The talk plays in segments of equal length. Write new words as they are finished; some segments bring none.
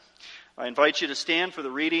I invite you to stand for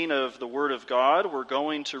the reading of the Word of God. We're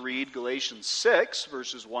going to read Galatians 6,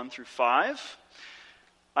 verses 1 through 5.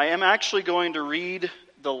 I am actually going to read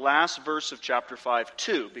the last verse of chapter 5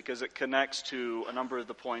 too, because it connects to a number of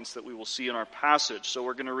the points that we will see in our passage. So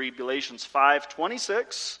we're going to read Galatians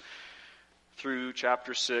 5:26 through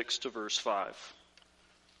chapter 6 to verse 5.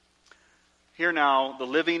 Hear now the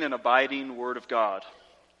living and abiding Word of God.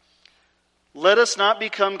 Let us not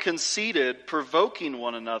become conceited, provoking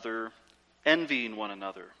one another, envying one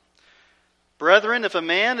another. Brethren, if a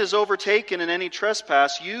man is overtaken in any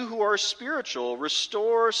trespass, you who are spiritual,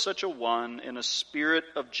 restore such a one in a spirit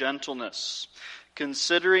of gentleness,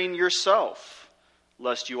 considering yourself,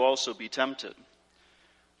 lest you also be tempted.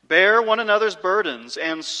 Bear one another's burdens,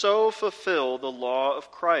 and so fulfill the law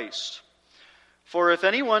of Christ. For if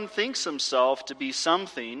anyone thinks himself to be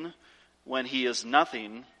something when he is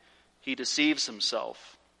nothing, he deceives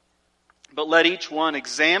himself. But let each one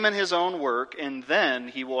examine his own work, and then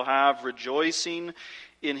he will have rejoicing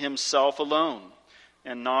in himself alone,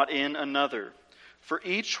 and not in another. For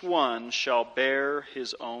each one shall bear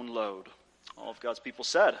his own load. All of God's people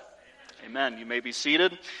said, Amen. You may be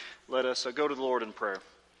seated. Let us go to the Lord in prayer.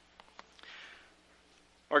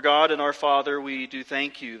 Our God and our Father, we do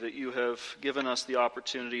thank you that you have given us the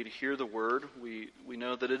opportunity to hear the Word. We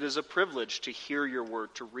know that it is a privilege to hear your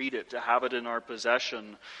Word, to read it, to have it in our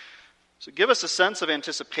possession. So give us a sense of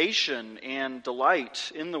anticipation and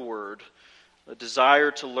delight in the Word, a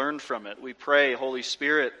desire to learn from it. We pray, Holy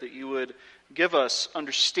Spirit, that you would give us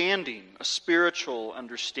understanding, a spiritual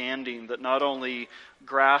understanding that not only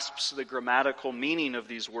grasps the grammatical meaning of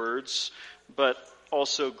these words, but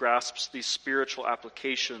also grasps the spiritual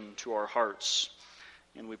application to our hearts.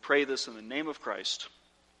 And we pray this in the name of Christ.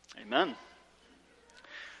 Amen.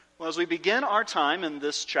 Well, as we begin our time in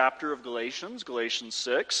this chapter of Galatians, Galatians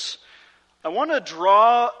 6, I want to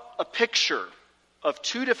draw a picture of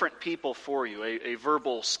two different people for you, a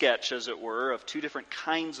verbal sketch, as it were, of two different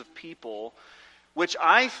kinds of people, which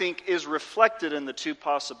I think is reflected in the two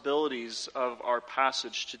possibilities of our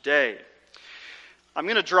passage today. I'm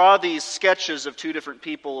going to draw these sketches of two different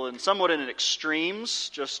people in somewhat in extremes,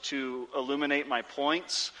 just to illuminate my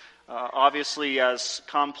points. Obviously, as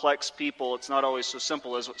complex people, it's not always so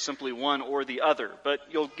simple as simply one or the other, but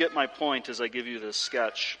you'll get my point as I give you this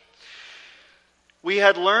sketch. We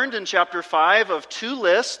had learned in chapter 5 of two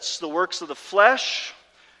lists, the works of the flesh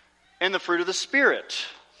and the fruit of the Spirit.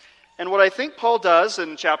 And what I think Paul does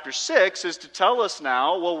in chapter 6 is to tell us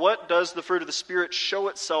now, well, what does the fruit of the Spirit show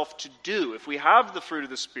itself to do? If we have the fruit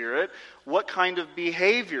of the Spirit, what kind of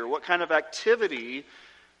behavior, what kind of activity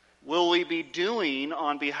will we be doing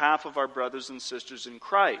on behalf of our brothers and sisters in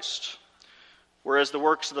Christ? Whereas the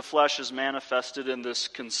works of the flesh is manifested in this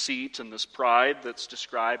conceit and this pride that's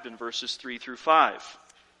described in verses 3 through 5.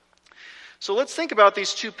 So let's think about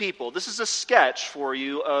these two people. This is a sketch for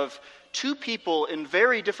you of two people in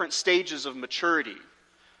very different stages of maturity.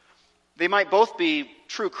 They might both be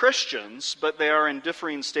true Christians, but they are in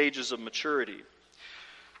differing stages of maturity.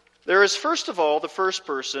 There is, first of all, the first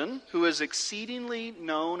person who is exceedingly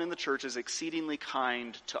known in the church as exceedingly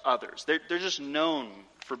kind to others. They're just known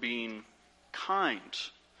for being kind.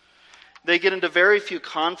 They get into very few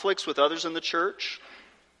conflicts with others in the church,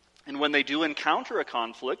 and when they do encounter a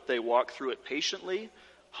conflict, they walk through it patiently,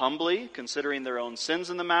 humbly, considering their own sins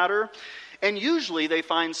in the matter, and usually they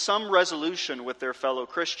find some resolution with their fellow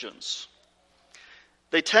Christians.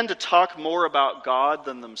 They tend to talk more about God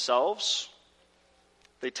than themselves.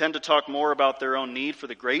 They tend to talk more about their own need for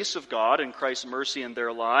the grace of God and Christ's mercy in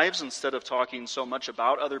their lives instead of talking so much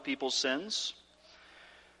about other people's sins.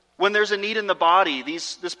 When there's a need in the body,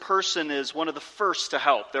 this person is one of the first to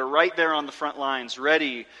help. They're right there on the front lines,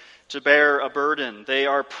 ready to bear a burden. They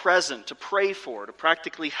are present to pray for, to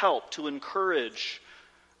practically help, to encourage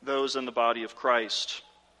those in the body of Christ.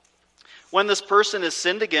 When this person is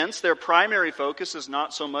sinned against, their primary focus is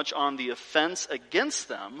not so much on the offense against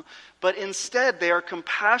them, but instead they are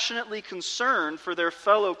compassionately concerned for their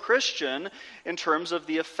fellow Christian in terms of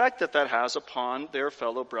the effect that has upon their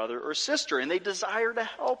fellow brother or sister. And they desire to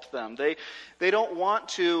help them. They don't want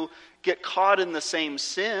to get caught in the same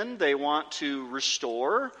sin. They want to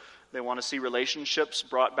restore. They want to see relationships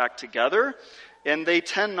brought back together. And they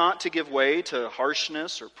tend not to give way to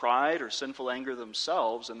harshness or pride or sinful anger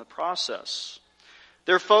themselves in the process.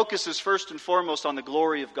 Their focus is first and foremost on the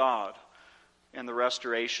glory of God and the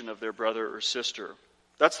restoration of their brother or sister.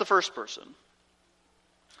 That's the first person.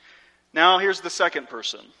 Now here's the second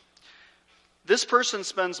person. This person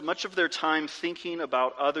spends much of their time thinking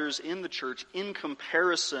about others in the church in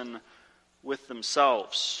comparison with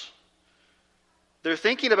themselves. Their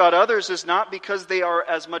thinking about others is not because they are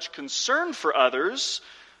as much concerned for others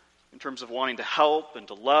in terms of wanting to help and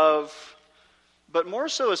to love, but more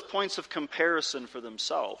so as points of comparison for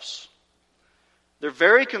themselves. They're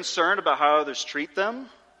very concerned about how others treat them.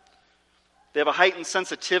 They have a heightened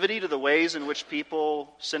sensitivity to the ways in which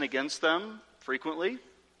people sin against them frequently.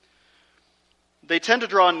 They tend to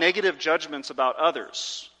draw negative judgments about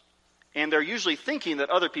others, and they're usually thinking that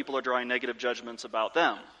other people are drawing negative judgments about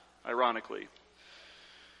them, ironically.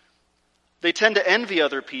 They tend to envy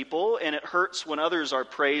other people, and it hurts when others are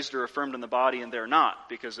praised or affirmed in the body and they're not,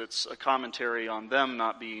 because it's a commentary on them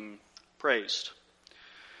not being praised.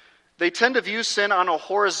 They tend to view sin on a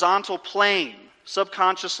horizontal plane,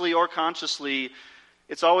 subconsciously or consciously.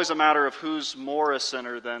 It's always a matter of who's more a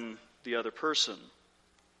sinner than the other person.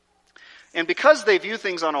 And because they view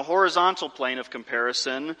things on a horizontal plane of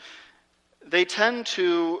comparison, they tend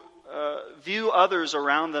to view others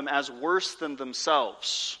around them as worse than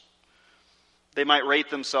themselves. They might rate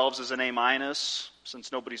themselves as an A-,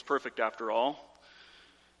 since nobody's perfect after all.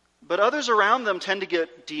 But others around them tend to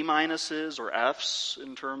get D- or Fs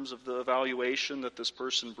in terms of the evaluation that this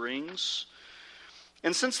person brings.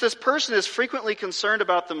 And since this person is frequently concerned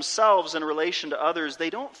about themselves in relation to others, they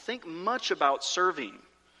don't think much about serving.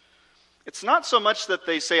 It's not so much that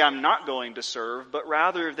they say, I'm not going to serve, but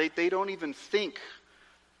rather they don't even think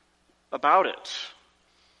about it.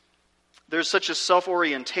 There's such a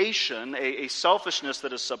self-orientation, a selfishness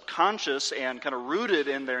that is subconscious and kind of rooted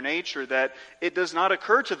in their nature that it does not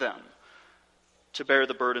occur to them to bear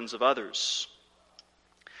the burdens of others.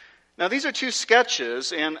 Now, these are two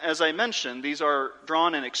sketches, and as I mentioned, these are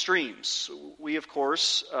drawn in extremes. We, of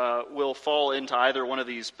course, will fall into either one of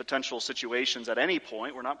these potential situations at any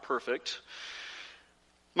point. We're not perfect.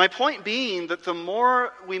 My point being that the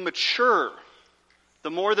more we mature, the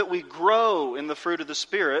more that we grow in the fruit of the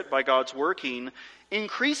Spirit by God's working,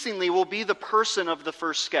 increasingly will be the person of the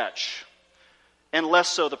first sketch, and less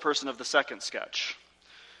so the person of the second sketch.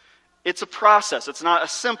 It's a process. It's not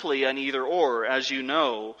simply an either-or, as you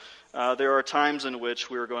know. There are times in which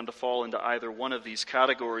we are going to fall into either one of these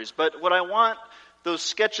categories. But what I want those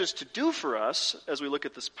sketches to do for us, as we look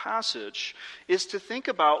at this passage, is to think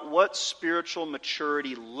about what spiritual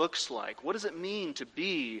maturity looks like. What does it mean to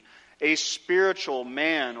be a spiritual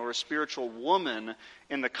man or a spiritual woman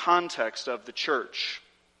in the context of the church?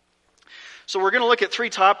 So we're going to look at three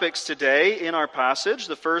topics today in our passage.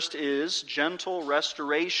 The first is gentle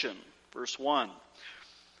restoration, verse 1.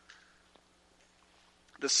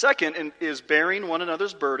 The second is bearing one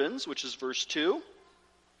another's burdens, which is verse 2.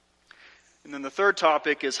 And then the third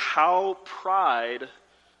topic is how pride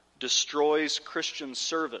destroys Christian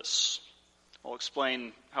service. I'll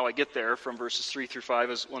explain how I get there from verses 3 through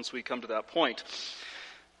 5 once we come to that point.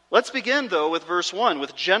 Let's begin, though, with verse 1,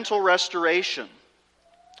 with gentle restoration.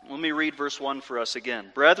 Let me read verse 1 for us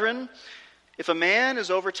again. Brethren, if a man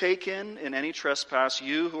is overtaken in any trespass,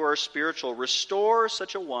 you who are spiritual, restore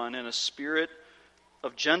such a one in a spirit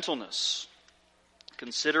of gentleness,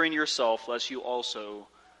 considering yourself, lest you also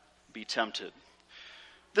be tempted.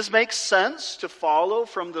 This makes sense to follow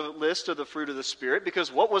from the list of the fruit of the Spirit,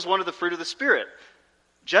 because what was one of the fruit of the Spirit?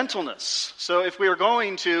 Gentleness. So if we are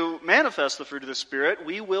going to manifest the fruit of the Spirit,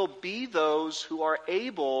 we will be those who are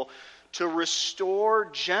able to restore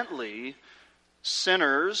gently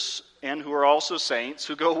sinners, and who are also saints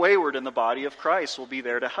who go wayward in the body of Christ will be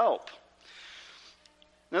there to help.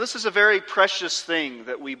 Now, this is a very precious thing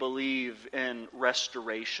that we believe in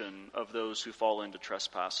restoration of those who fall into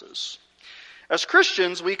trespasses. As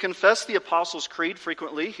Christians, we confess the Apostles' Creed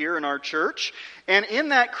frequently here in our church, and in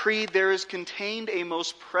that creed there is contained a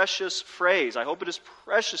most precious phrase. I hope it is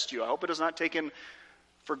precious to you. I hope it is not taken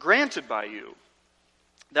for granted by you.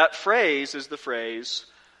 That phrase is the phrase,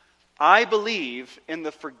 I believe in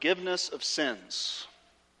the forgiveness of sins.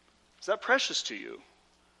 Is that precious to you?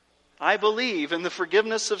 I believe in the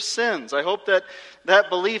forgiveness of sins. I hope that that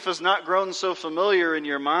belief has not grown so familiar in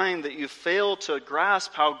your mind that you fail to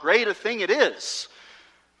grasp how great a thing it is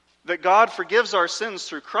that God forgives our sins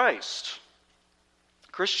through Christ.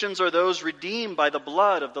 Christians are those redeemed by the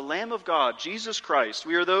blood of the Lamb of God, Jesus Christ.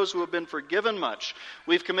 We are those who have been forgiven much.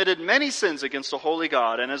 We've committed many sins against a holy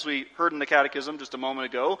God, and as we heard in the Catechism just a moment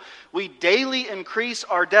ago, we daily increase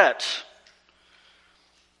our debt.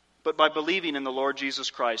 But by believing in the Lord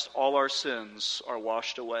Jesus Christ, all our sins are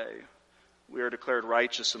washed away. We are declared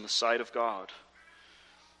righteous in the sight of God.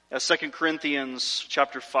 As 2 Corinthians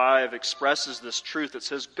chapter 5 expresses this truth, it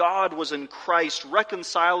says, God was in Christ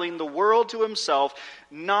reconciling the world to himself,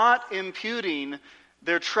 not imputing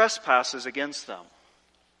their trespasses against them.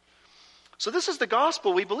 So this is the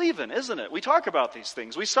gospel we believe in, isn't it? We talk about these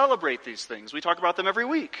things. We celebrate these things. We talk about them every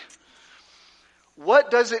week. What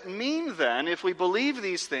does it mean then, if we believe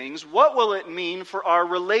these things, what will it mean for our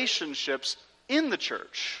relationships in the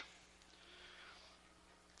church?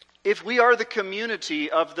 If we are the community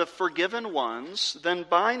of the forgiven ones, then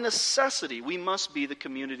by necessity we must be the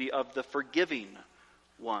community of the forgiving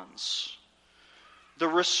ones. The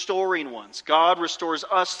restoring ones. God restores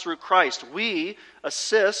us through Christ. We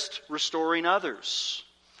assist restoring others.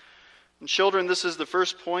 And children, this is the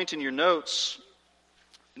first point in your notes.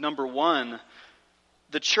 Number 1,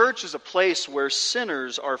 the church is a place where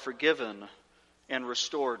sinners are forgiven and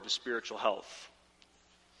restored to spiritual health.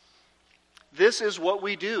 This is what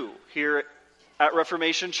we do here at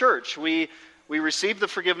Reformation Church. We receive the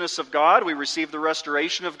forgiveness of God, we receive the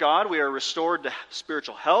restoration of God, we are restored to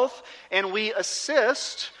spiritual health, and we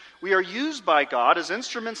are used by God as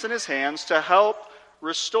instruments in His hands to help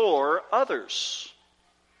restore others.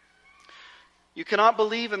 You cannot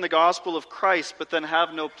believe in the gospel of Christ but then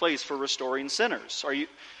have no place for restoring sinners.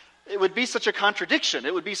 It would be such a contradiction.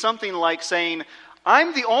 It would be something like saying,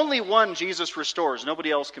 I'm the only one Jesus restores.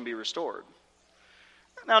 Nobody else can be restored.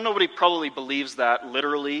 Now, nobody probably believes that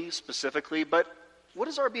literally, specifically, but what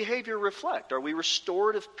does our behavior reflect? Are we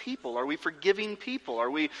restorative people? Are we forgiving people?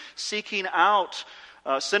 Are we seeking out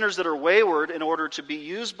sinners that are wayward in order to be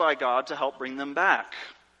used by God to help bring them back?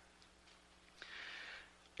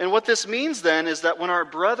 And what this means then is that when our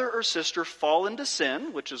brother or sister fall into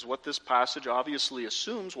sin, which is what this passage obviously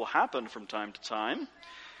assumes will happen from time to time,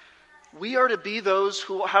 we are to be those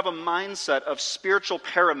who have a mindset of spiritual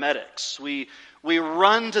paramedics. We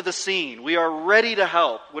run to the scene. We are ready to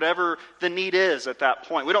help, whatever the need is at that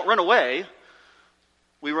point. We don't run away.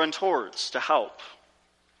 We run towards to help.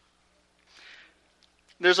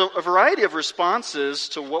 There's a variety of responses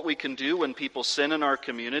to what we can do when people sin in our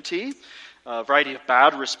community. A variety of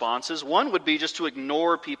bad responses. One would be just to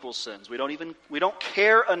ignore people's sins. We don't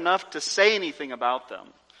care enough to say anything about them.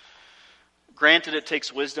 Granted, it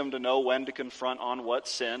takes wisdom to know when to confront on what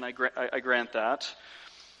sin. I grant that.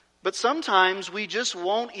 But sometimes we just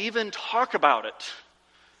won't even talk about it.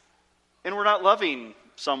 And we're not loving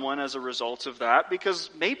someone as a result of that,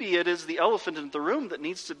 because maybe it is the elephant in the room that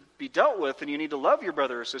needs to be dealt with, and you need to love your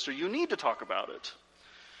brother or sister. You need to talk about it.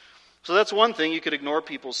 So that's one thing. You could ignore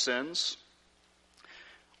people's sins.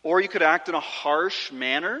 Or you could act in a harsh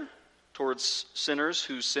manner towards sinners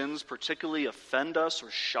whose sins particularly offend us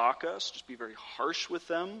or shock us. Just be very harsh with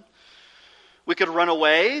them. We could run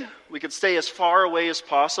away. We could stay as far away as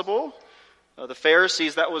possible. The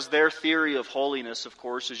Pharisees, that was their theory of holiness, of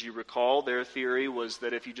course, as you recall. Their theory was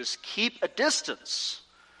that if you just keep a distance,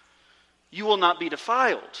 you will not be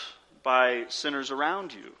defiled by sinners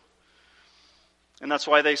around you. And that's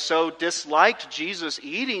why they so disliked Jesus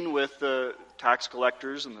eating with the tax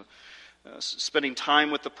collectors and spending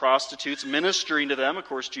time with the prostitutes, ministering to them. Of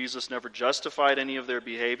course, Jesus never justified any of their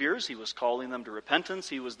behaviors. He was calling them to repentance.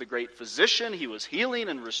 He was the great physician. He was healing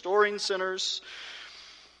and restoring sinners.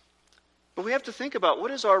 But we have to think about,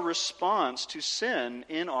 what is our response to sin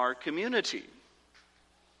in our community?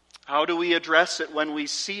 How do we address it when we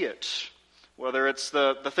see it? Whether it's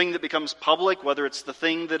the thing that becomes public, whether it's the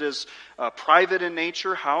thing that is private in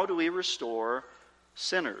nature, how do we restore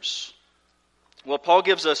sinners? Well, Paul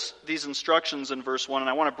gives us these instructions in verse 1, and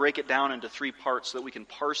I want to break it down into 3 parts so that we can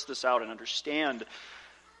parse this out and understand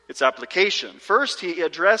its application. First, he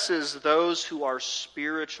addresses those who are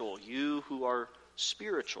spiritual, you who are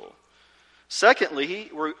spiritual. Secondly,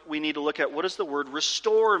 we need to look at, what does the word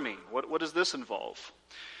restore mean? What does this involve?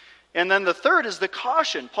 And then the third is the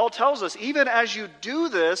caution. Paul tells us, even as you do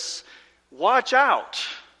this, watch out.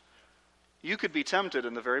 You could be tempted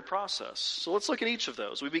in the very process. So let's look at each of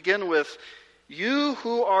those. We begin with, you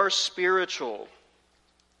who are spiritual.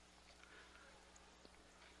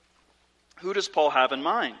 Who does Paul have in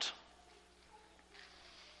mind?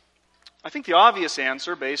 I think the obvious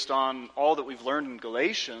answer, based on all that we've learned in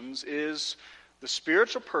Galatians, is the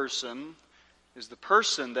spiritual person is the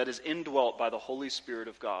person that is indwelt by the Holy Spirit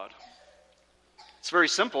of God. It's very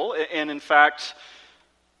simple, and in fact,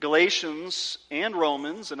 Galatians and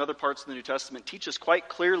Romans and other parts of the New Testament teach us quite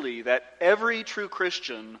clearly that every true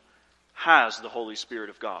Christian has the Holy Spirit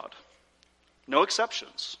of God. No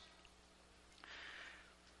exceptions.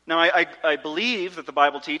 Now, I believe that the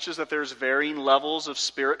Bible teaches that there's varying levels of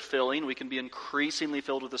Spirit filling. We can be increasingly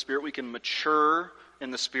filled with the Spirit. We can mature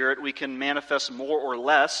in the Spirit. We can manifest more or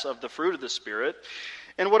less of the fruit of the Spirit.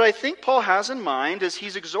 And what I think Paul has in mind is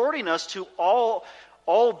he's exhorting us to all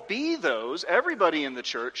be those. Everybody in the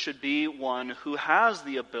church should be one who has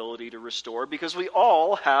the ability to restore, because we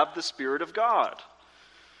all have the Spirit of God.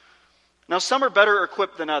 Now, some are better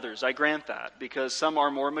equipped than others, I grant that, because some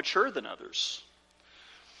are more mature than others.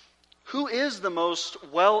 Who is the most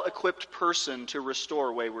well-equipped person to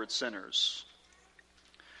restore wayward sinners?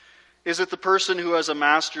 Is it the person who has a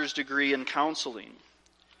master's degree in counseling?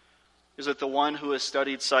 Is it the one who has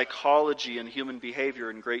studied psychology and human behavior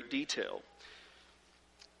in great detail?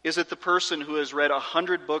 Is it the person who has read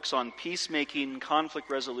 100 books on peacemaking, conflict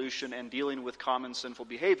resolution, and dealing with common sinful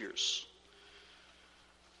behaviors?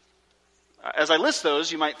 As I list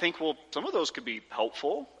those, you might think, well, some of those could be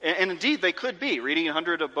helpful. And indeed, they could be. Reading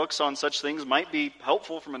 100 of books on such things might be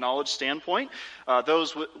helpful from a knowledge standpoint.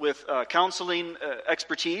 Those with counseling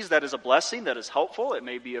expertise, that is a blessing, that is helpful. It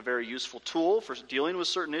may be a very useful tool for dealing with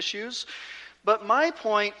certain issues. But my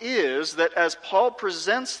point is that as Paul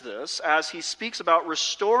presents this, as he speaks about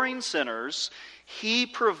restoring sinners, he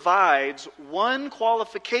provides one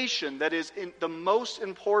qualification that is the most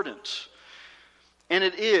important. And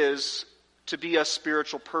it is to be a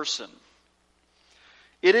spiritual person.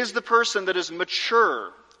 It is the person that is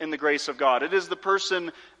mature in the grace of God. It is the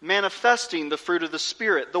person manifesting the fruit of the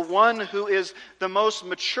Spirit. The one who is the most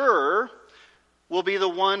mature will be the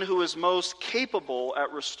one who is most capable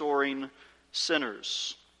at restoring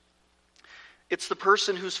sinners. It's the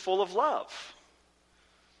person who's full of love.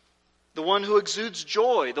 The one who exudes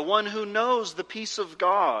joy. The one who knows the peace of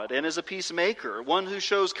God and is a peacemaker. One who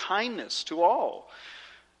shows kindness to all.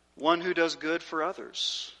 One who does good for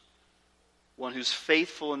others. One who's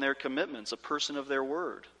faithful in their commitments, a person of their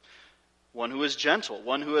word. One who is gentle.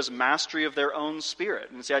 One who has mastery of their own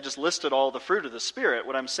spirit. And see, I just listed all the fruit of the Spirit.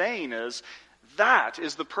 What I'm saying is, that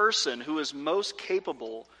is the person who is most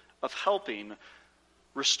capable of helping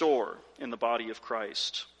restore in the body of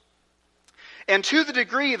Christ. And to the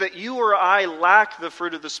degree that you or I lack the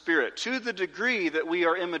fruit of the Spirit, to the degree that we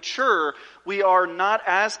are immature, we are not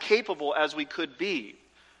as capable as we could be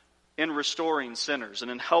in restoring sinners and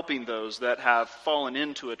in helping those that have fallen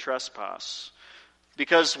into a trespass.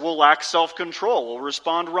 Because we'll lack self-control, we'll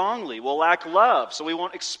respond wrongly, we'll lack love, so we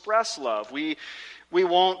won't express love, we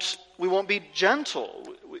won't be gentle,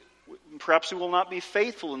 perhaps we will not be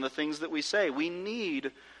faithful in the things that we say. We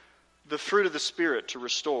need the fruit of the Spirit to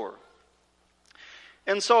restore.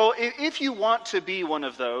 And so if you want to be one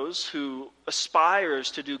of those who aspires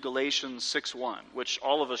to do Galatians 6:1, which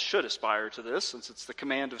all of us should aspire to this since it's the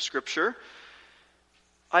command of Scripture,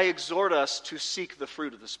 I exhort us to seek the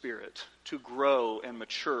fruit of the Spirit, to grow and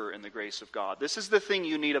mature in the grace of God. This is the thing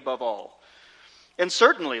you need above all. And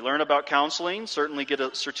certainly learn about counseling, certainly get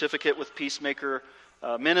a certificate with Peacemaker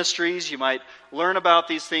Ministries. You might learn about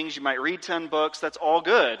these things, you might read 10 books, that's all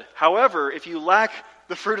good. However, if you lack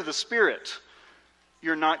the fruit of the Spirit,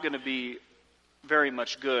 you're not going to be very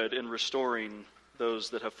much good in restoring those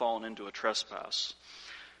that have fallen into a trespass.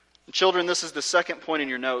 And children, this is the second point in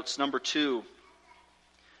your notes. Number 2,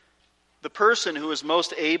 the person who is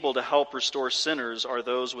most able to help restore sinners are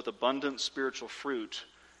those with abundant spiritual fruit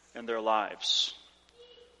in their lives.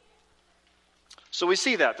 So we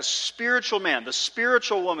see that. The spiritual man, the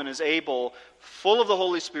spiritual woman is able, full of the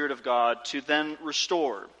Holy Spirit of God, to then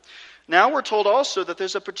restore. Now we're told also that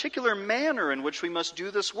there's a particular manner in which we must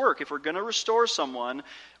do this work. If we're going to restore someone,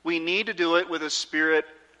 we need to do it with a spirit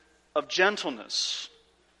of gentleness.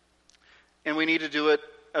 And we need to do it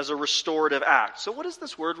as a restorative act. So what does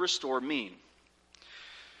this word restore mean?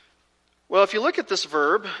 Well, if you look at this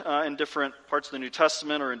verb in different parts of the New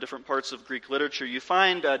Testament or in different parts of Greek literature, you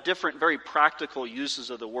find different very practical uses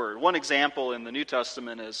of the word. One example in the New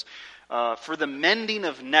Testament is for the mending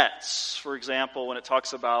of nets. For example, when it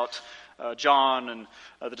talks about John and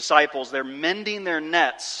the disciples, they're mending their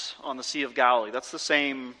nets on the Sea of Galilee. That's the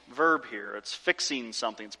same verb here. It's fixing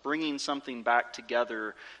something. It's bringing something back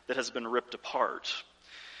together that has been ripped apart.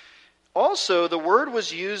 Also, the word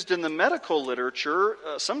was used in the medical literature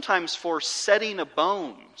sometimes for setting a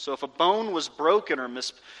bone. So if a bone was broken or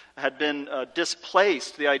had been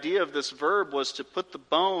displaced, the idea of this verb was to put the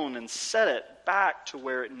bone and set it back to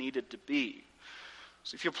where it needed to be.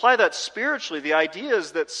 So if you apply that spiritually, the idea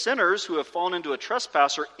is that sinners who have fallen into a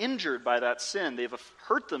trespass are injured by that sin. They've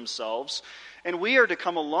hurt themselves. And we are to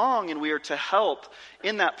come along and we are to help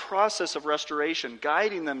in that process of restoration,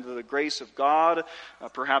 guiding them to the grace of God,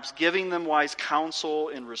 perhaps giving them wise counsel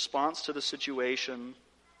in response to the situation.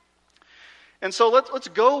 And so let's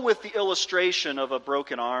go with the illustration of a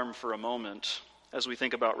broken arm for a moment as we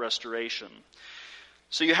think about restoration.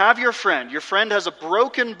 So you have your friend. Your friend has a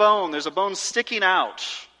broken bone. There's a bone sticking out.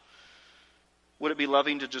 Would it be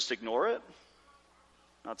loving to just ignore it?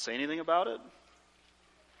 Not say anything about it?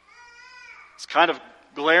 It's kind of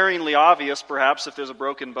glaringly obvious, perhaps, if there's a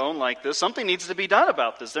broken bone like this. Something needs to be done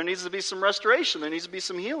about this. There needs to be some restoration. There needs to be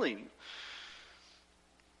some healing.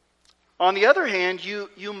 On the other hand,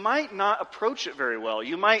 you might not approach it very well.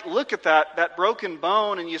 You might look at that broken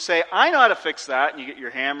bone and you say, I know how to fix that. And you get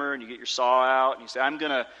your hammer and you get your saw out and you say, I'm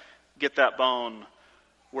going to get that bone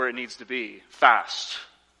where it needs to be, fast,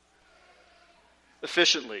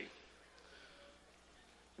 efficiently.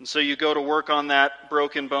 And so you go to work on that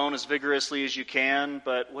broken bone as vigorously as you can,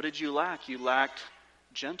 but what did you lack? You lacked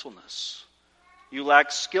gentleness. You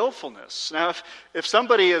lacked skillfulness. Now, if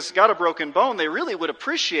somebody has got a broken bone, they really would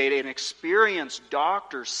appreciate an experienced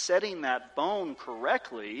doctor setting that bone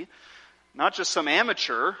correctly, not just some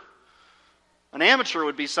amateur. An amateur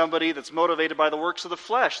would be somebody that's motivated by the works of the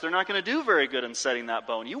flesh. They're not going to do very good in setting that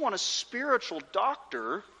bone. You want a spiritual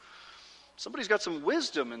doctor, somebody's got some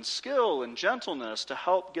wisdom and skill and gentleness to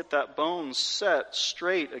help get that bone set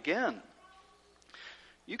straight again.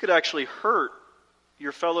 You could actually hurt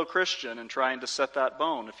your fellow Christian in trying to set that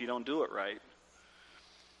bone if you don't do it right.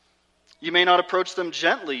 You may not approach them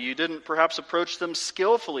gently. You didn't perhaps approach them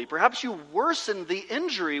skillfully. Perhaps you worsened the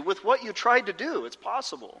injury with what you tried to do. It's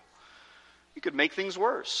possible. You could make things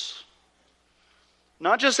worse.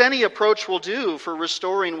 Not just any approach will do for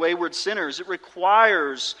restoring wayward sinners. It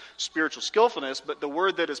requires spiritual skillfulness, but the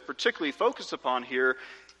word that is particularly focused upon here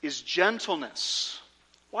is gentleness.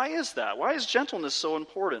 Why is that? Why is gentleness so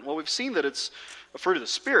important? Well, we've seen that it's a fruit of the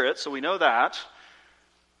Spirit, so we know that.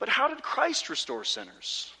 But how did Christ restore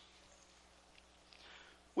sinners?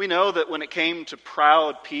 We know that when it came to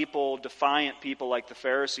proud people, defiant people like the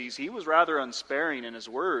Pharisees, he was rather unsparing in his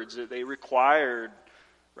words. They required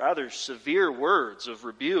rather severe words of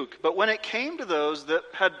rebuke. But when it came to those that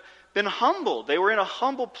had been humbled, they were in a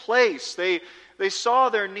humble place, they saw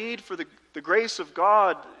their need for the grace of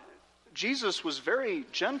God, Jesus was very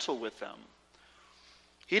gentle with them.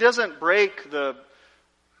 He doesn't break the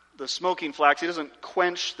smoking flax. He doesn't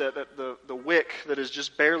quench the wick that is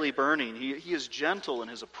just barely burning. He is gentle in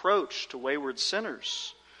his approach to wayward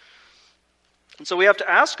sinners. And so we have to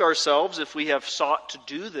ask ourselves, if we have sought to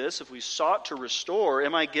do this, if we sought to restore,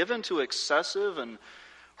 am I given to excessive and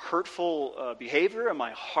hurtful behavior? Am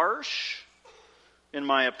I harsh in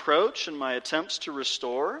my approach and my attempts to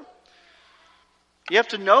restore? You have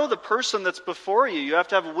to know the person that's before you. You have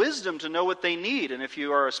to have wisdom to know what they need. And if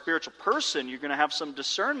you are a spiritual person, you're going to have some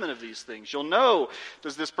discernment of these things. You'll know,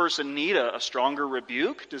 does this person need a stronger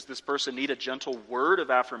rebuke? Does this person need a gentle word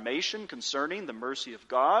of affirmation concerning the mercy of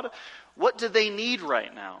God? What do they need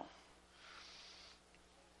right now?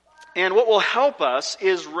 And what will help us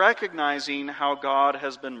is recognizing how God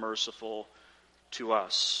has been merciful to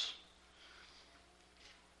us.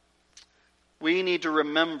 We need to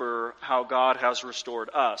remember how God has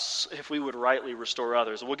restored us if we would rightly restore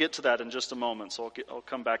others. We'll get to that in just a moment, so I'll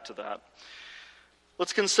come back to that.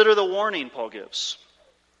 Let's consider the warning Paul gives.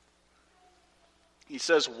 He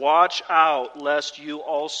says, watch out lest you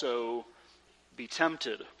also be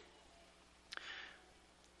tempted.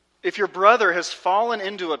 If your brother has fallen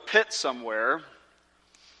into a pit somewhere,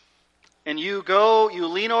 and you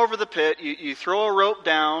lean over the pit, you throw a rope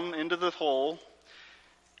down into the hole,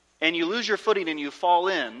 and you lose your footing and you fall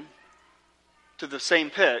in to the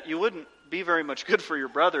same pit, you wouldn't be very much good for your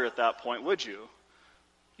brother at that point, would you?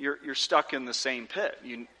 You're stuck in the same pit.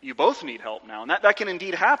 You both need help now. And that can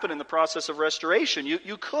indeed happen in the process of restoration.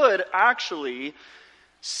 You could actually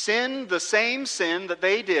sin the same sin that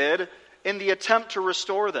they did in the attempt to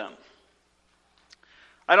restore them.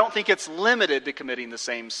 I don't think it's limited to committing the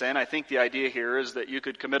same sin. I think the idea here is that you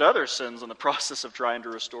could commit other sins in the process of trying to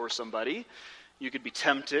restore somebody. You could be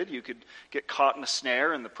tempted. You could get caught in a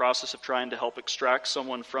snare in the process of trying to help extract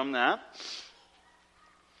someone from that.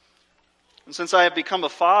 And since I have become a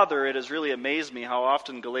father, it has really amazed me how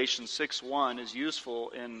often Galatians 6:1 is useful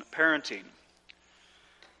in parenting.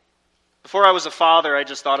 Before I was a father, I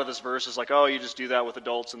just thought of this verse as like, oh, you just do that with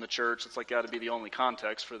adults in the church. It's like got to be the only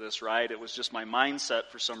context for this, right? It was just my mindset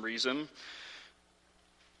for some reason.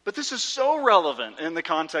 But this is so relevant in the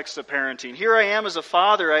context of parenting. Here I am as a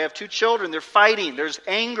father. I have 2 children. They're fighting. There's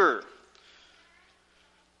anger.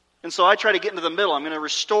 And so I try to get into the middle. I'm going to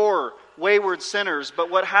restore wayward sinners. But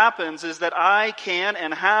what happens is that I can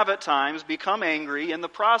and have at times become angry in the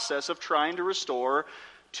process of trying to restore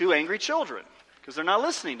 2 angry children because they're not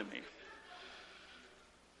listening to me.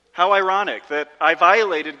 How ironic that I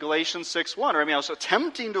violated Galatians 6:1. I was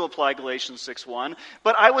attempting to apply Galatians 6:1,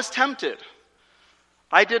 but I was tempted.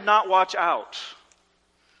 I did not watch out.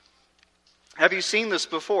 Have you seen this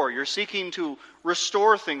before? You're seeking to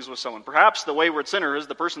restore things with someone. Perhaps the wayward sinner is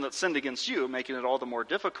the person that sinned against you, making it all the more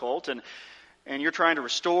difficult. And you're trying to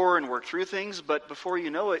restore and work through things, but before you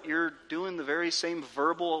know it, you're doing the very same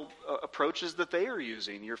verbal approaches that they are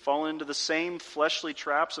using. You're falling into the same fleshly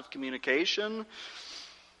traps of communication.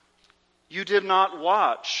 You did not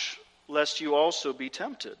watch, lest you also be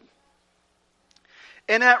tempted.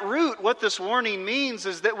 And at root, what this warning means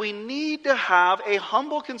is that we need to have a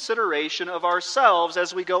humble consideration of ourselves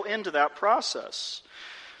as we go into that process.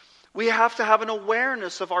 We have to have an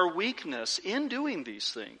awareness of our weakness in doing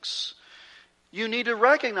these things. You need to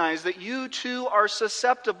recognize that you too are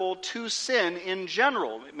susceptible to sin in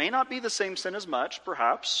general. It may not be the same sin as much,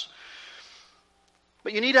 perhaps.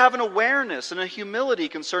 But you need to have an awareness and a humility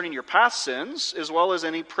concerning your past sins, as well as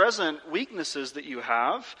any present weaknesses that you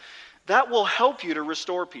have. That will help you to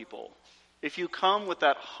restore people. If you come with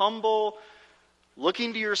that humble,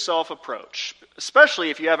 looking to yourself approach, especially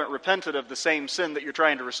if you haven't repented of the same sin that you're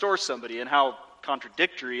trying to restore somebody, and how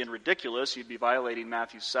contradictory and ridiculous you'd be violating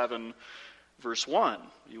Matthew 7, verse 1.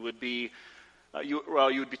 You would be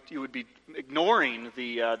ignoring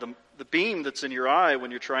the beam that's in your eye when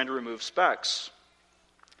you're trying to remove specks.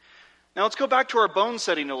 Now let's go back to our bone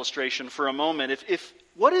setting illustration for a moment.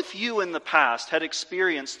 What if you in the past had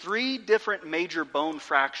experienced 3 different major bone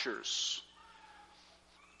fractures?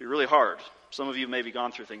 It'd be really hard. Some of you have maybe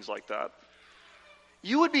gone through things like that.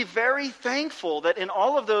 You would be very thankful that in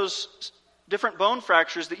all of those different bone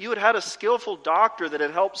fractures that you had had a skillful doctor that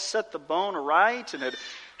had helped set the bone right and had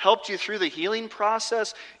helped you through the healing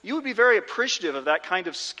process. You would be very appreciative of that kind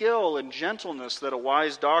of skill and gentleness that a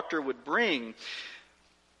wise doctor would bring.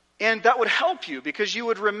 And that would help you because you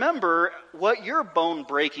would remember what your bone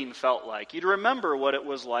breaking felt like. You'd remember what it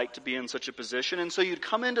was like to be in such a position. And so you'd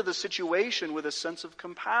come into the situation with a sense of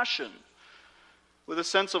compassion, with a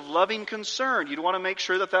sense of loving concern. You'd want to make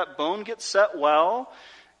sure that that bone gets set well.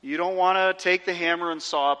 You don't want to take the hammer and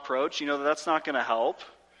saw approach. You know that's not going to help.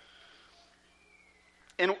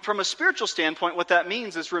 And from a spiritual standpoint, what that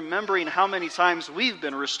means is remembering how many times we've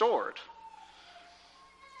been restored.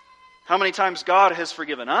 How many times God has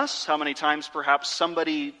forgiven us? How many times perhaps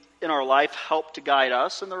somebody in our life helped to guide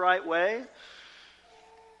us in the right way?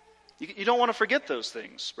 You don't want to forget those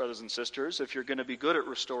things, brothers and sisters, if you're going to be good at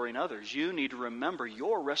restoring others. You need to remember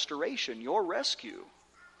your restoration, your rescue.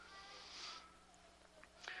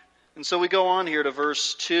 And so we go on here to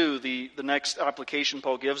verse 2, the next application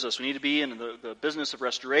Paul gives us. We need to be in the business of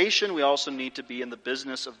restoration. We also need to be in the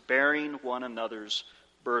business of bearing one another's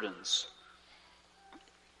burdens.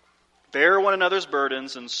 Bear one another's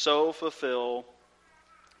burdens and so fulfill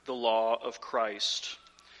the law of Christ.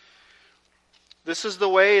 This is the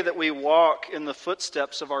way that we walk in the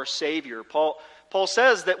footsteps of our Savior. Paul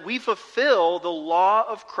says that we fulfill the law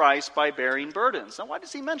of Christ by bearing burdens. Now, why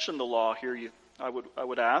does he mention the law here, I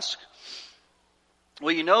would ask?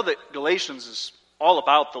 Well, you know that Galatians is all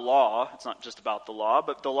about the law. It's not just about the law,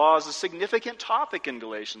 but the law is a significant topic in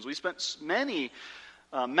Galatians. We spent many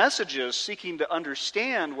messages seeking to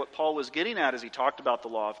understand what Paul was getting at as he talked about the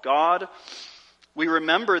law of God. We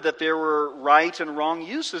remember that there were right and wrong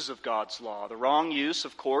uses of God's law. The wrong use,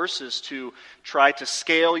 of course, is to try to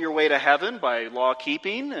scale your way to heaven by law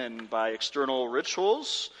keeping and by external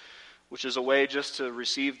rituals, which is a way just to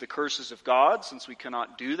receive the curses of God. Since we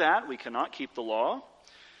cannot do that, we cannot keep the law.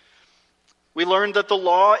 We learned that the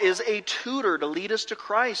law is a tutor to lead us to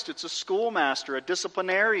Christ. It's a schoolmaster, a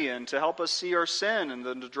disciplinarian to help us see our sin and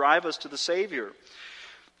then to drive us to the Savior.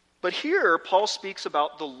 But here, Paul speaks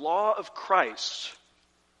about the law of Christ.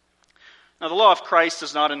 Now, the law of Christ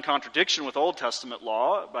is not in contradiction with Old Testament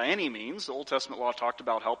law by any means. The Old Testament law talked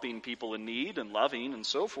about helping people in need and loving and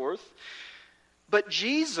so forth. But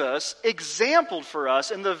Jesus exampled for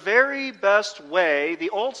us in the very best way, the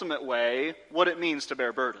ultimate way, what it means to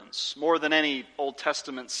bear burdens, more than any Old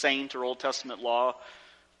Testament saint or Old Testament law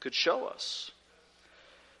could show us.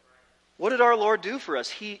 What did our Lord do for us?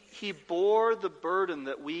 He bore the burden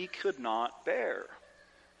that we could not bear.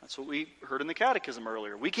 That's what we heard in the catechism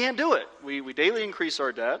earlier. We can't do it. We daily increase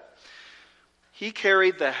our debt. He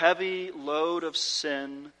carried the heavy load of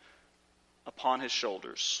sin upon his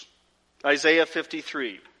shoulders. Isaiah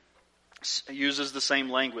 53 uses the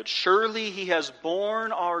same language. Surely he has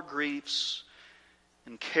borne our griefs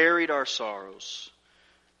and carried our sorrows.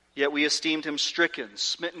 Yet we esteemed him stricken,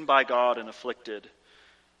 smitten by God, and afflicted.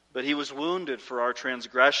 But he was wounded for our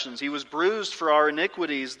transgressions. He was bruised for our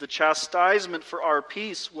iniquities. The chastisement for our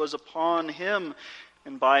peace was upon him,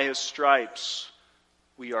 and by his stripes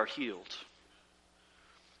we are healed.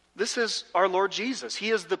 This is our Lord Jesus.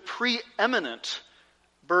 He is the preeminent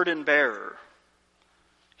burden bearer.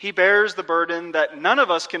 He bears the burden that none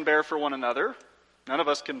of us can bear for one another. None of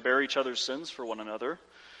us can bear each other's sins for one another.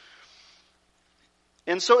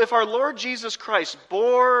 And so if our Lord Jesus Christ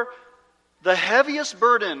bore the heaviest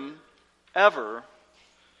burden ever,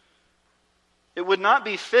 it would not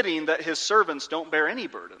be fitting that his servants don't bear any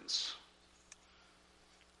burdens.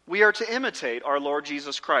 We are to imitate our Lord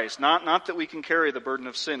Jesus Christ. Not that we can carry the burden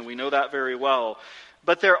of sin. We know that very well.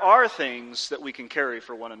 But there are things that we can carry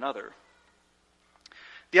for one another.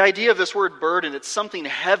 The idea of this word burden, it's something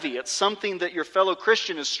heavy. It's something that your fellow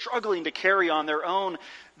Christian is struggling to carry on their own.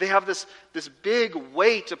 They have this big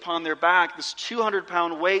weight upon their back, this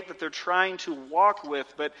 200-pound weight that they're trying to walk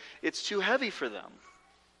with, but it's too heavy for them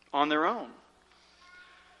on their own.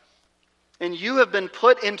 And you have been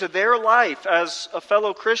put into their life as a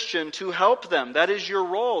fellow Christian to help them. That is your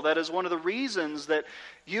role. That is one of the reasons that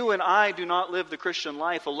you and I do not live the Christian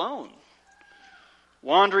life alone.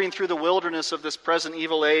 Wandering through the wilderness of this present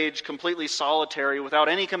evil age, completely solitary, without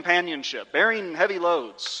any companionship, bearing heavy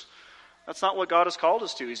loads. That's not what God has called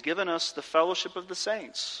us to. He's given us the fellowship of the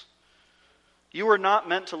saints. You are not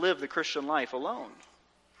meant to live the Christian life alone.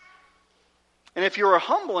 And if you're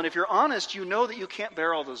humble and if you're honest, you know that you can't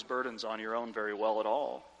bear all those burdens on your own very well at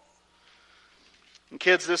all. And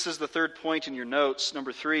kids, this is the third point in your notes.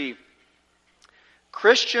 Number 3.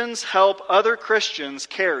 Christians help other Christians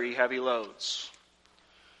carry heavy loads.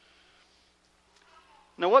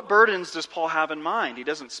 Now, what burdens does Paul have in mind? He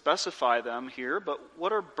doesn't specify them here, but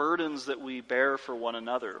what are burdens that we bear for one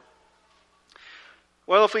another?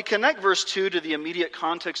 Well, if we connect verse 2 to the immediate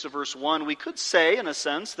context of verse 1, we could say, in a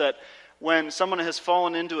sense, that when someone has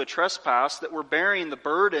fallen into a trespass, that we're bearing the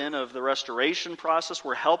burden of the restoration process.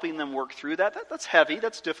 We're helping them work through that. That's heavy.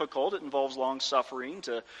 That's difficult. It involves long suffering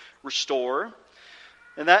to restore.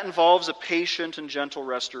 And that involves a patient and gentle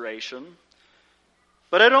restoration.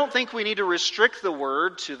 But I don't think we need to restrict the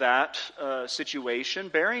word to that situation.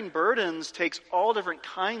 Bearing burdens takes all different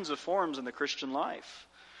kinds of forms in the Christian life.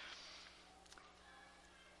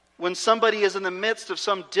 When somebody is in the midst of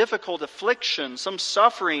some difficult affliction, some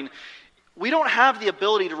suffering, we don't have the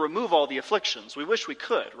ability to remove all the afflictions. We wish we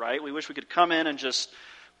could, right? We wish we could come in and just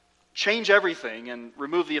change everything and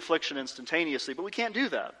remove the affliction instantaneously, but we can't do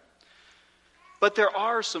that. But there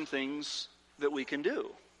are some things that we can do.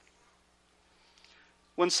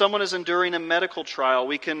 When someone is enduring a medical trial,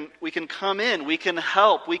 we can come in, we can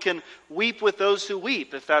help, we can weep with those who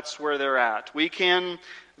weep if that's where they're at. We can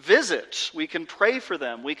visit, we can pray for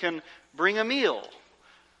them, we can bring a meal,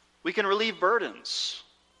 we can relieve burdens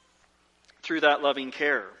through that loving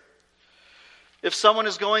care. If someone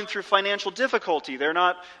is going through financial difficulty, they're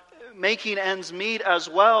not making ends meet as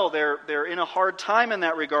well, they're in a hard time in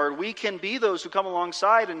that regard, we can be those who come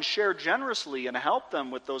alongside and share generously and help them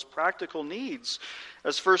with those practical needs.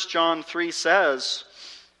 As 1 John 3 says,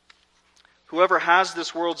 whoever has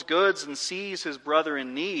this world's goods and sees his brother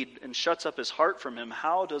in need and shuts up his heart from him,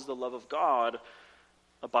 how does the love of God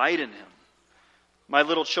abide in him? My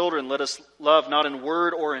little children, let us love not in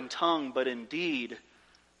word or in tongue, but in deed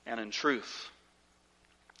and in truth.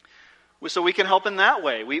 So we can help in that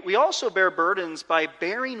way. We also bear burdens by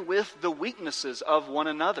bearing with the weaknesses of one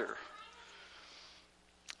another.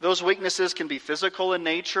 Those weaknesses can be physical in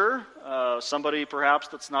nature. Somebody perhaps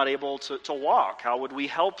that's not able to walk. How would we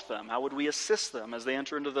help them? How would we assist them as they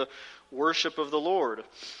enter into the worship of the Lord?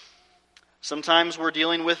 Sometimes we're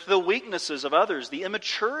dealing with the weaknesses of others, the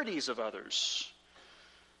immaturities of others.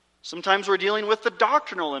 Sometimes we're dealing with the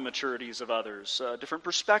doctrinal immaturities of others, different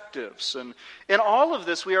perspectives. And in all of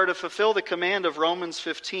this, we are to fulfill the command of Romans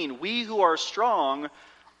 15. We who are strong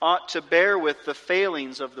ought to bear with the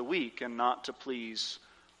failings of the weak and not to please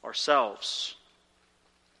ourselves.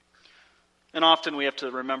 And often we have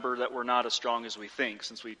to remember that we're not as strong as we think,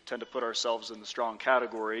 since we tend to put ourselves in the strong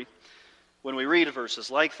category when we read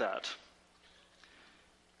verses like that.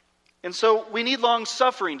 And so we need long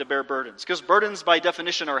suffering to bear burdens, because burdens by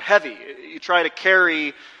definition are heavy. You try to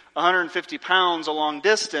carry 150 pounds a long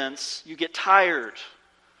distance, you get tired.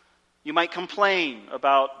 You might complain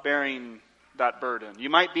about bearing that burden. You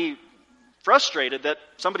might be frustrated that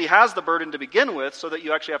somebody has the burden to begin with so that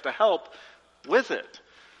you actually have to help with it.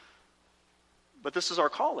 But this is our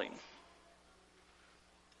calling.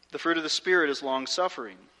 The fruit of the Spirit is long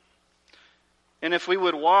suffering. And if we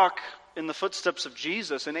would walk in the footsteps of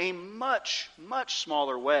Jesus in a much, much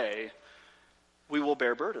smaller way, we will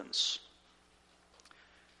bear burdens.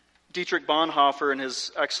 Dietrich Bonhoeffer, in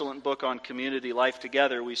his excellent book on community, Life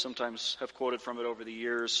Together, we sometimes have quoted from it over the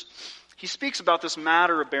years, he speaks about this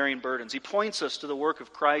matter of bearing burdens. He points us to the work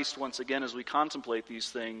of Christ once again as we contemplate these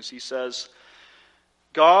things. He says,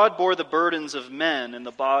 God bore the burdens of men in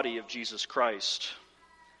the body of Jesus Christ,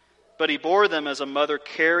 but he bore them as a mother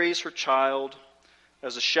carries her child,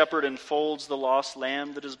 as a shepherd enfolds the lost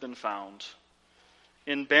lamb that has been found.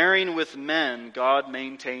 In bearing with men, God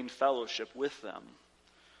maintained fellowship with them.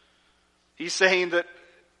 He's saying that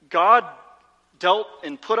God dealt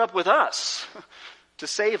and put up with us to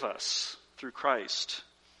save us through Christ.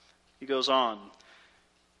 He goes on.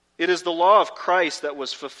 It is the law of Christ that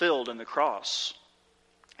was fulfilled in the cross,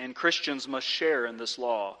 and Christians must share in this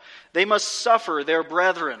law. They must suffer their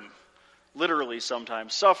brethren, literally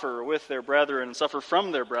sometimes, suffer with their brethren and suffer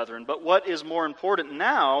from their brethren. But what is more important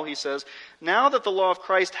now, he says, now that the law of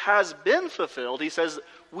Christ has been fulfilled, he says,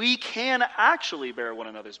 we can actually bear one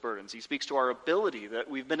another's burdens. He speaks to our ability, that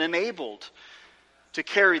we've been enabled to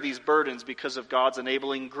carry these burdens because of God's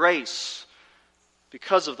enabling grace,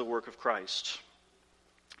 because of the work of Christ.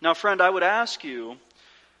 Now, friend, I would ask you,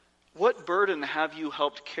 what burden have you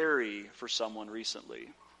helped carry for someone recently?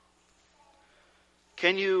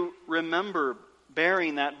 Can you remember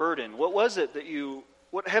bearing that burden? What was it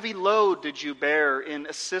what heavy load did you bear in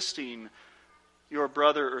assisting your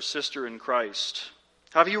brother or sister in Christ?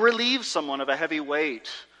 Have you relieved someone of a heavy weight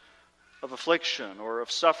of affliction or of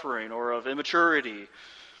suffering or of immaturity?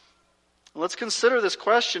 Let's consider this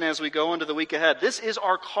question as we go into the week ahead. This is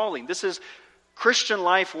our calling. This is Christian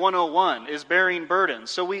Life 101, is bearing burdens.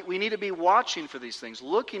 So we need to be watching for these things,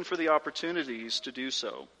 looking for the opportunities to do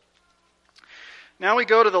so. Now we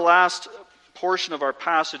go to the last portion of our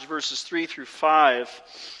passage, verses 3 through 5.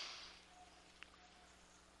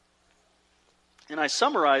 And I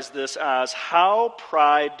summarize this as how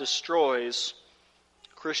pride destroys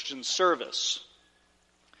Christian service.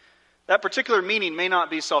 That particular meaning may not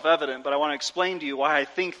be self-evident, but I want to explain to you why I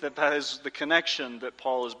think that is the connection that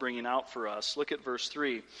Paul is bringing out for us. Look at verse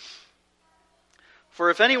 3. For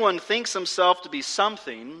if anyone thinks himself to be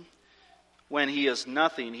something, when he is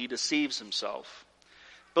nothing, he deceives himself.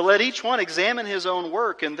 But let each one examine his own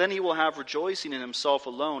work, and then he will have rejoicing in himself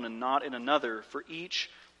alone and not in another, for each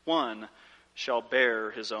one shall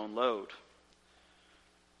bear his own load.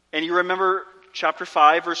 And you remember chapter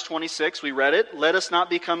 5, verse 26, we read it. Let us not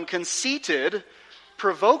become conceited,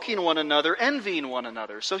 provoking one another, envying one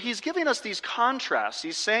another. So he's giving us these contrasts.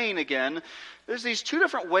 He's saying again, there's these two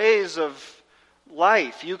different ways of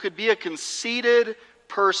life. You could be a conceited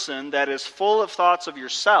person that is full of thoughts of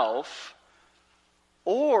yourself,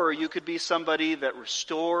 or you could be somebody that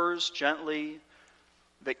restores gently,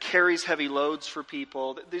 that carries heavy loads for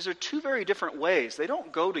people. These are two very different ways. They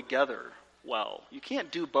don't go together well. You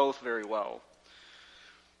can't do both very well.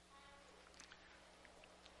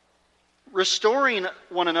 Restoring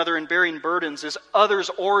one another and bearing burdens is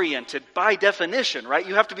others-oriented by definition, right?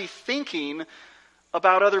 You have to be thinking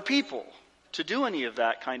about other people to do any of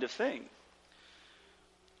that kind of thing.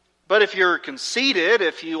 But if you're conceited,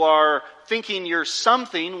 if you are thinking you're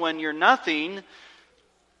something when you're nothing,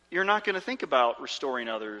 you're not going to think about restoring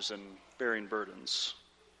others and bearing burdens.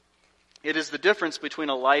 It is the difference between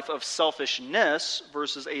a life of selfishness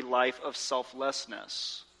versus a life of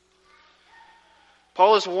selflessness.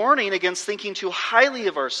 Paul is warning against thinking too highly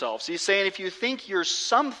of ourselves. He's saying if you think you're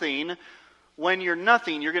something when you're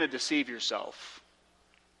nothing, you're going to deceive yourself.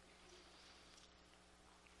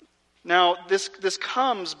 Now, this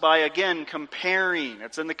comes by, again, comparing.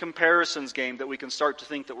 It's in the comparisons game that we can start to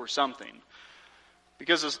think that we're something.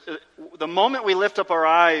 Because the moment we lift up our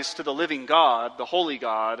eyes to the living God, the holy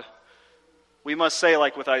God, we must say,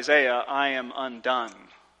 like with Isaiah, I am undone.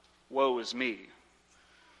 Woe is me.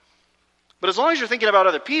 But as long as you're thinking about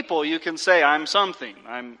other people, you can say, I'm something.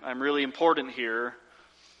 I'm really important here.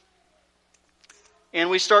 And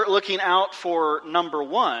we start looking out for number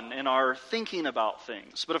one in our thinking about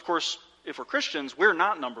things. But of course, if we're Christians, we're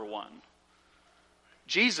not number one.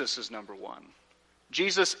 Jesus is number one.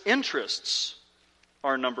 Jesus' interests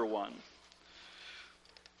are number one.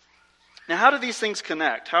 Now, how do these things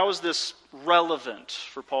connect? How is this relevant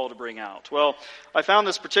for Paul to bring out? Well, I found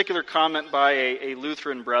this particular comment by a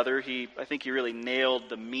Lutheran brother. I think he really nailed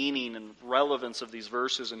the meaning and relevance of these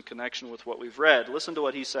verses in connection with what we've read. Listen to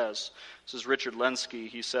what he says. This is Richard Lenski.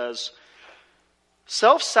 He says,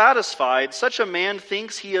 self-satisfied, such a man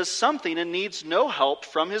thinks he is something and needs no help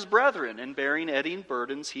from his brethren in bearing any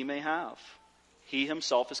burdens he may have. He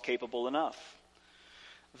himself is capable enough.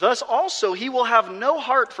 Thus also he will have no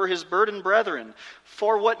heart for his burdened brethren.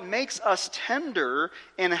 For what makes us tender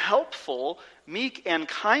and helpful, meek and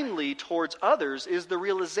kindly towards others is the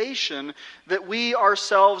realization that we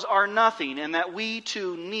ourselves are nothing and that we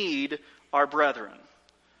too need our brethren. Do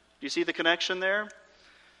you see the connection there?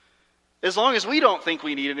 As long as we don't think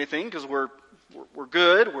we need anything because we're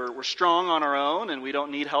good, we're strong on our own, and we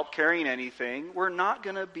don't need help carrying anything, we're not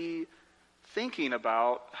going to be thinking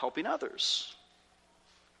about helping others.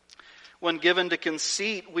 When given to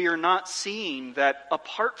conceit, we are not seeing that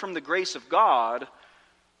apart from the grace of God,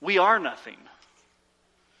 we are nothing.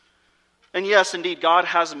 And yes, indeed, God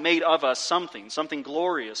has made of us something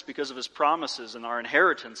glorious because of his promises and our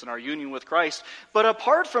inheritance and our union with Christ. But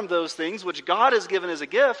apart from those things which God has given as a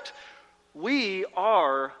gift, we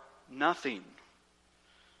are nothing.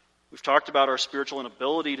 We've talked about our spiritual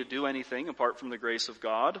inability to do anything apart from the grace of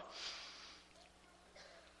God.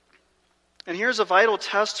 And here's a vital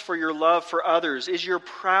test for your love for others. Is your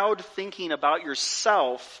proud thinking about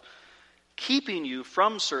yourself keeping you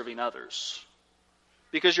from serving others?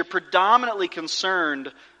 Because you're predominantly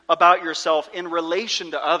concerned about yourself in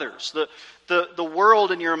relation to others. The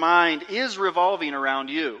world in your mind is revolving around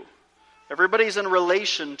you. Everybody's in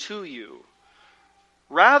relation to you.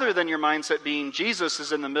 Rather than your mindset being Jesus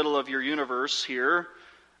is in the middle of your universe here,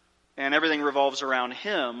 and everything revolves around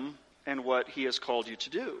him and what he has called you to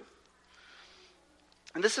do.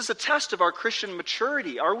 And this is a test of our Christian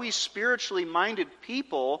maturity. Are we spiritually minded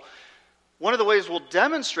people? One of the ways we'll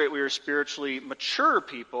demonstrate we are spiritually mature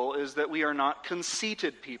people is that we are not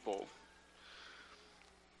conceited people.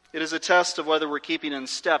 It is a test of whether we're keeping in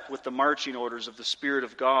step with the marching orders of the Spirit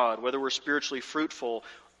of God, whether we're spiritually fruitful.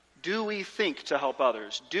 Do we think to help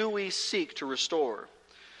others? Do we seek to restore?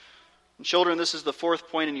 And children, this is the fourth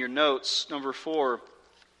point in your notes, number 4.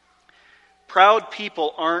 Proud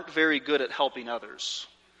people aren't very good at helping others.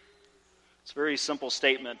 It's a very simple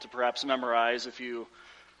statement to perhaps memorize if you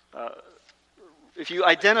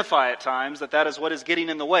identify at times that is what is getting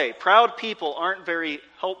in the way. Proud people aren't very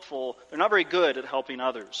helpful. They're not very good at helping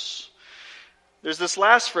others. There's this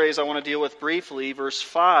last phrase I want to deal with briefly, verse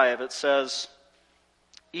 5. It says,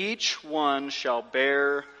 "Each one shall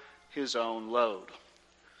bear his own load."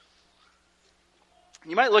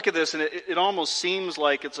 You might look at this and it almost seems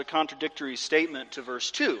like it's a contradictory statement to verse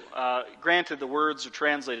 2. Granted, the words are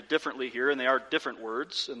translated differently here, and they are different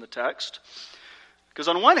words in the text. Because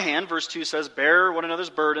on one hand, verse 2 says, bear one another's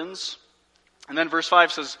burdens. And then verse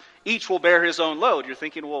 5 says, each will bear his own load. You're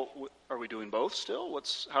thinking, well, are we doing both still?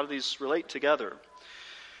 How do these relate together?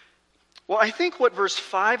 Well, I think what verse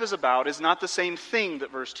 5 is about is not the same thing that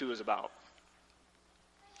verse 2 is about.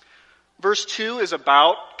 Verse 2 is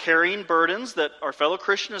about carrying burdens that our fellow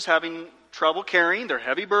Christian is having trouble carrying. They're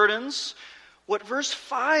heavy burdens. What verse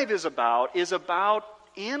 5 is about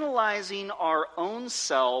analyzing our own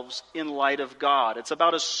selves in light of God. It's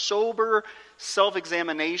about a sober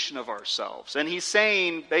self-examination of ourselves. And he's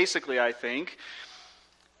saying, basically, I think,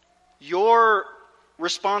 your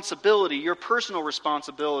responsibility, your personal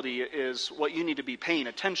responsibility is what you need to be paying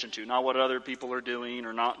attention to, not what other people are doing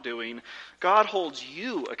or not doing. God holds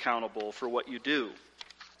you accountable for what you do.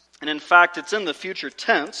 And in fact, it's in the future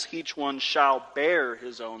tense, each one shall bear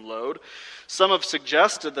his own load. Some have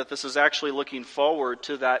suggested that this is actually looking forward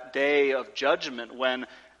to that day of judgment when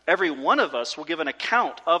every one of us will give an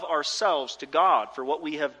account of ourselves to God for what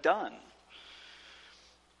we have done.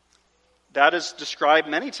 That is described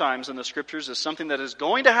many times in the Scriptures as something that is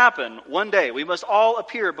going to happen one day. We must all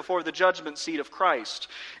appear before the judgment seat of Christ.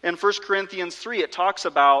 In 1 Corinthians 3, it talks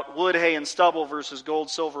about wood, hay, and stubble versus gold,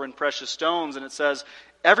 silver, and precious stones, and it says,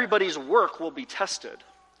 everybody's work will be tested.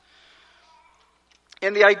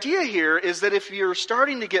 And the idea here is that if you're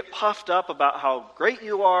starting to get puffed up about how great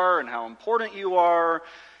you are and how important you are,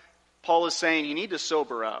 Paul is saying you need to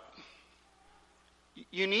sober up.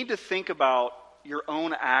 You need to think about your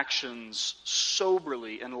own actions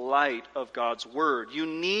soberly in light of God's Word. You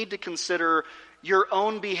need to consider your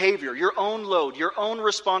own behavior, your own load, your own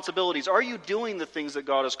responsibilities. Are you doing the things that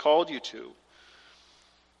God has called you to?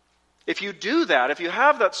 If you do that, if you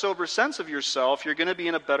have that sober sense of yourself, you're going to be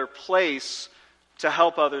in a better place to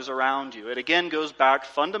help others around you. It again goes back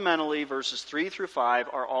fundamentally, verses 3 through 5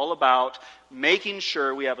 are all about making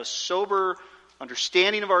sure we have a sober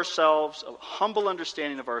understanding of ourselves, a humble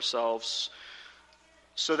understanding of ourselves,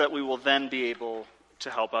 so that we will then be able to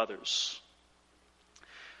help others.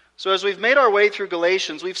 So as we've made our way through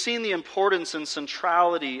Galatians, we've seen the importance and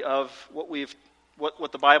centrality of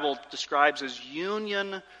what the Bible describes as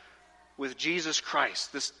union with Jesus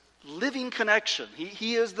Christ, this living connection.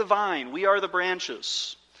 He is the vine, we are the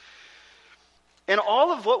branches. And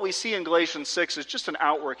all of what we see in Galatians 6 is just an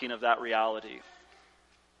outworking of that reality.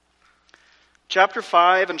 Chapter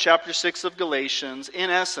 5 and chapter 6 of Galatians, in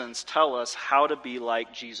essence, tell us how to be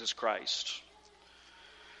like Jesus Christ.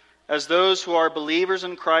 As those who are believers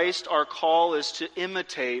in Christ, our call is to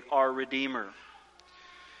imitate our Redeemer.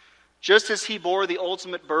 Just as he bore the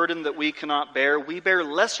ultimate burden that we cannot bear, we bear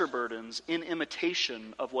lesser burdens in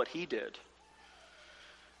imitation of what he did.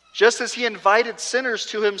 Just as he invited sinners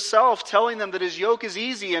to himself, telling them that his yoke is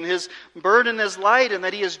easy and his burden is light and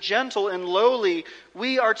that he is gentle and lowly,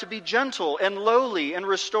 we are to be gentle and lowly in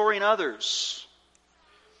restoring others.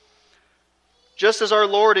 Just as our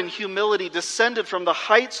Lord in humility descended from the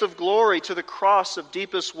heights of glory to the cross of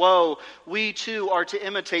deepest woe, we too are to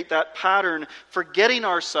imitate that pattern, forgetting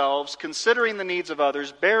ourselves, considering the needs of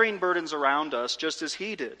others, bearing burdens around us, just as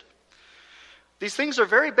he did. These things are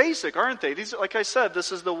very basic, aren't they? These, like I said,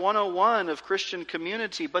 this is the 101 of Christian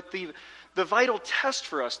community, but the vital test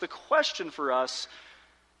for us, the question for us,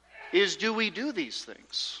 is do we do these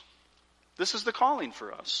things? This is the calling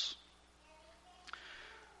for us.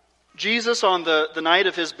 Jesus, on the night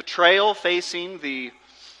of his betrayal, facing the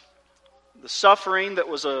suffering that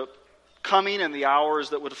was coming in the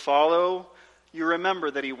hours that would follow, you remember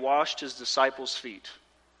that he washed his disciples' feet.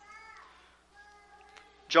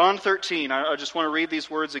 John 13, I just want to read these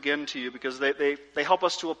words again to you because they help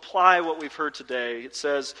us to apply what we've heard today. It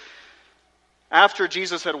says, after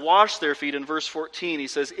Jesus had washed their feet, in verse 14, he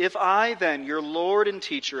says, "If I then, your Lord and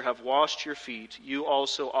teacher, have washed your feet, you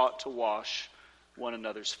also ought to wash one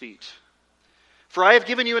another's feet. For I have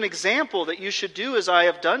given you an example that you should do as I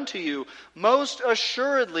have done to you. Most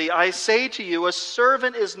assuredly, I say to you, a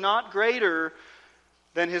servant is not greater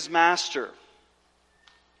than his master,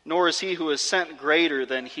 nor is he who is sent greater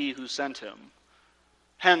than he who sent him.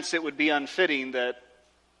 Hence, it would be unfitting that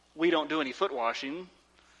we don't do any foot washing.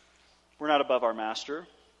 We're not above our master."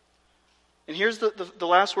 And here's the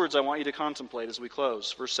last words I want you to contemplate as we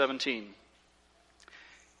close. Verse 17.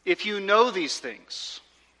 "If you know these things,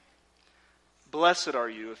 blessed are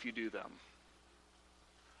you if you do them."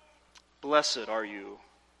 Blessed are you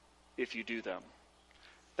if you do them.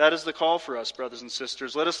 That is the call for us, brothers and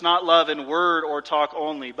sisters. Let us not love in word or talk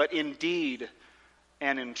only, but in deed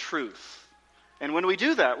and in truth. And when we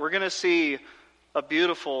do that, we're going to see a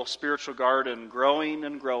beautiful spiritual garden growing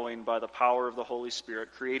and growing by the power of the Holy Spirit,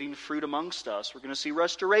 creating fruit amongst us. We're going to see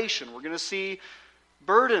restoration. We're going to see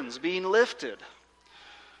burdens being lifted.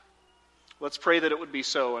 Let's pray that it would be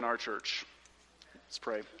so in our church. Let's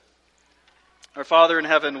pray. Our Father in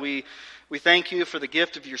heaven, we thank you for the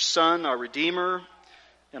gift of your Son, our Redeemer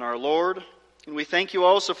and our Lord. And we thank you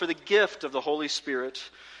also for the gift of the Holy Spirit,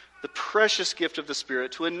 the precious gift of the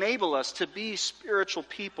Spirit, to enable us to be spiritual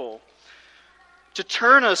people, to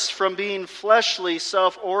turn us from being fleshly,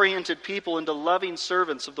 self-oriented people into loving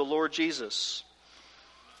servants of the Lord Jesus.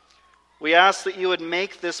 We ask that you would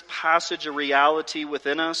make this passage a reality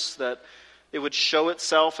within us, that it would show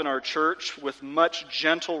itself in our church with much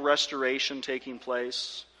gentle restoration taking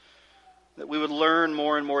place, that we would learn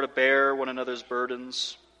more and more to bear one another's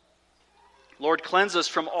burdens. Lord, cleanse us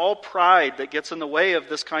from all pride that gets in the way of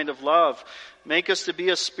this kind of love. Make us to be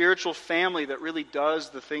a spiritual family that really does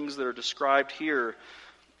the things that are described here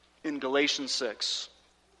in Galatians 6.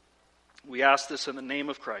 We ask this in the name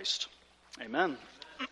of Christ. Amen.